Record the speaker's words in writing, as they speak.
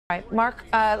All right, Mark,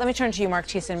 let me turn to you, Mark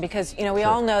Thiessen, because, we Sure.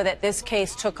 all know that this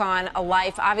case took on a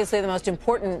life. Obviously, the most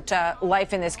important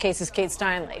life in this case is Kate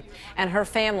Steinle and her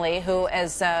family, who,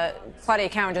 as Claudia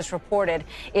Cowan just reported,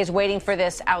 is waiting for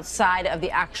this outside of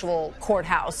the actual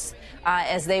courthouse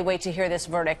as they wait to hear this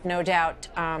verdict. No doubt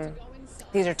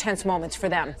these are tense moments for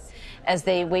them as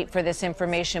they wait for this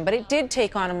information. But it did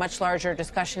take on a much larger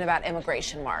discussion about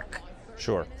immigration, Mark.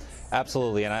 Sure.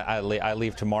 Absolutely, and I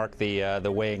leave to Mark the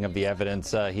weighing of the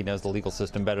evidence. He knows the legal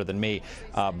system better than me.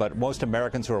 But most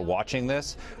Americans who are watching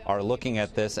this are looking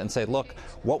at this and say, look,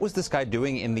 what was this guy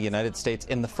doing in the United States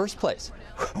in the first place?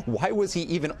 Why was he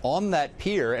even on that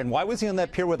pier? And why was he on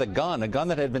that pier with a gun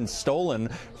that had been stolen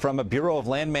from a Bureau of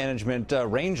Land Management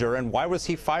ranger? And why was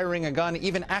he firing a gun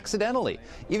even accidentally?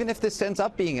 Even if this ends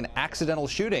up being an accidental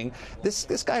shooting,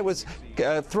 this guy was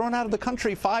thrown out of the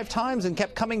country 5 times and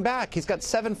kept coming back. He's got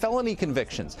 7 felony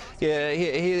convictions.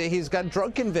 He's got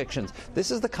drug convictions.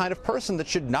 This is the kind of person that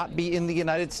should not be in the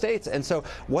United States. And so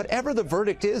whatever the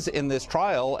verdict is in this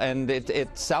trial, and it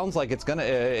sounds like it's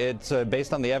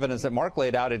based on the evidence that Mark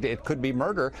laid out, it could be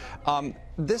murder.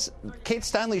 Kate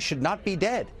Steinle should not be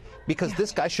dead, because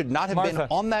this guy should not have been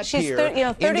on that pier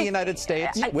in the United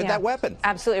States with that weapon.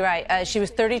 Absolutely right. She was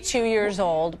 32 years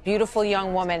old, beautiful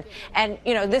young woman. And,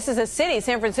 this is a city,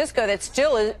 San Francisco, that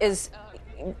still is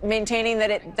maintaining that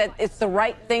it's the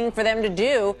right thing for them to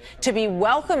do, to be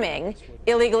welcoming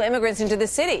illegal immigrants into the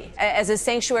city as a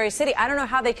sanctuary city. I don't know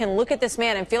how they can look at this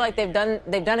man and feel like they've done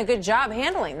a good job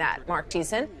handling that, Mark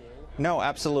Thiessen. No,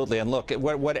 absolutely. And look,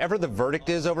 whatever the verdict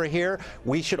is over here,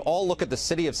 we should all look at the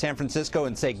city of San Francisco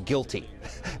and say guilty,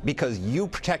 because you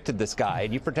protected this guy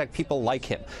and you protect people like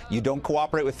him. You don't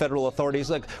cooperate with federal authorities.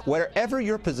 Like, wherever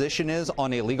your position is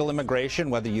on illegal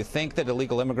immigration, whether you think that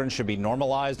illegal immigrants should be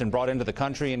normalized and brought into the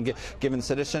country and given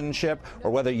citizenship, or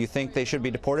whether you think they should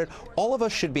be deported, all of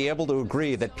us should be able to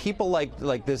agree that people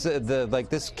like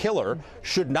this killer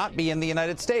should not be in the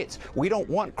United States. We don't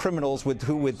want criminals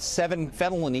with 7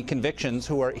 felony convictions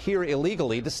who are here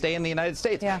illegally to stay in the United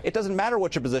States. Yeah. It doesn't matter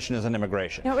what your position is on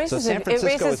immigration. It raises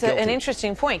an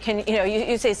interesting point.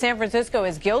 You say San Francisco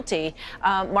is guilty.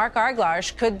 Mark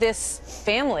Arglash, could this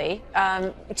family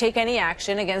take any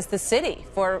action against the city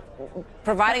for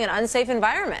providing an unsafe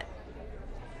environment?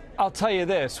 I'll tell you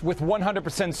this, with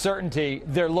 100% certainty,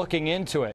 they're looking into it.